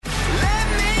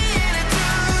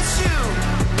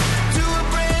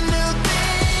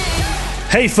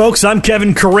Hey folks, I'm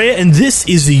Kevin Correa, and this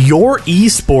is your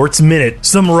Esports Minute.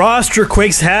 Some roster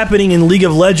quakes happening in League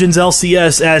of Legends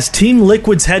LCS as Team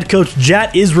Liquid's head coach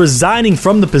Jat is resigning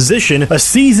from the position, a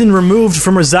season removed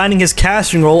from resigning his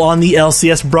casting role on the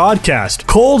LCS broadcast.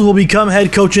 Cold will become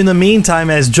head coach in the meantime,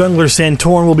 as jungler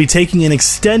Santorin will be taking an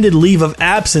extended leave of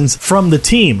absence from the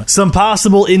team. Some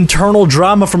possible internal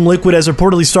drama from Liquid, as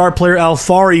reportedly star player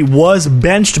Alphari was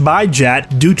benched by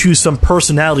Jat due to some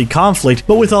personality conflict,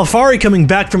 but with Alphari coming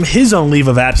back from his own leave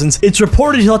of absence, it's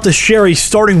reported he'll have to share a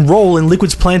starting role in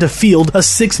Liquid's plan to field a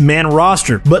 6-man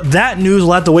roster. But that news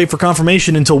will have to wait for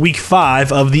confirmation until week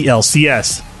 5 of the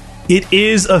LCS. It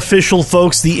is official,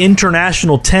 folks. The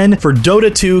International 10 for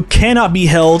Dota 2 cannot be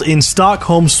held in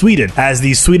Stockholm, Sweden, as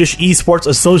the Swedish Esports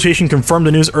Association confirmed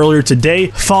the news earlier today,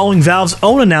 following Valve's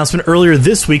own announcement earlier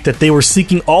this week that they were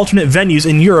seeking alternate venues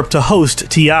in Europe to host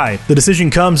TI. The decision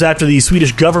comes after the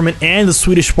Swedish government and the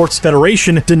Swedish Sports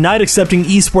Federation denied accepting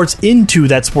esports into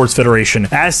that sports federation.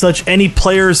 As such, any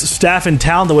players, staff, and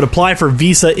talent that would apply for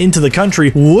visa into the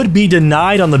country would be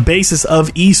denied on the basis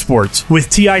of esports. With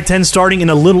TI 10 starting in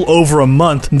a little over a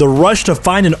month, the rush to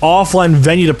find an offline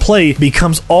venue to play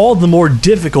becomes all the more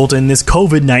difficult in this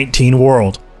COVID-19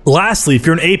 world. Lastly, if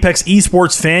you're an Apex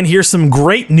Esports fan, here's some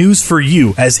great news for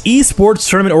you, as esports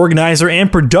tournament organizer and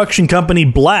production company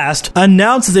Blast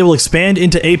announced that they will expand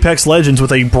into Apex Legends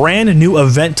with a brand new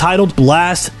event titled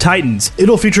Blast Titans.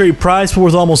 It'll feature a prize pool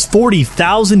worth almost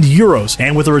 40,000 euros,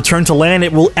 and with a return to LAN,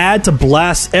 it will add to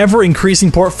Blast's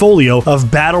ever-increasing portfolio of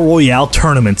Battle Royale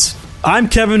tournaments. I'm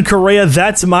Kevin Correa,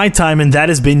 that's my time, and that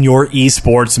has been your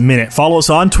Esports Minute. Follow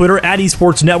us on Twitter at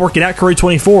Esports Network and at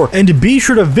Correa24, and be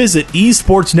sure to visit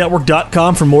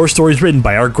esportsnetwork.com for more stories written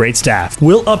by our great staff.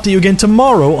 We'll update you again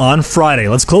tomorrow on Friday.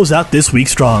 Let's close out this week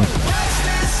strong.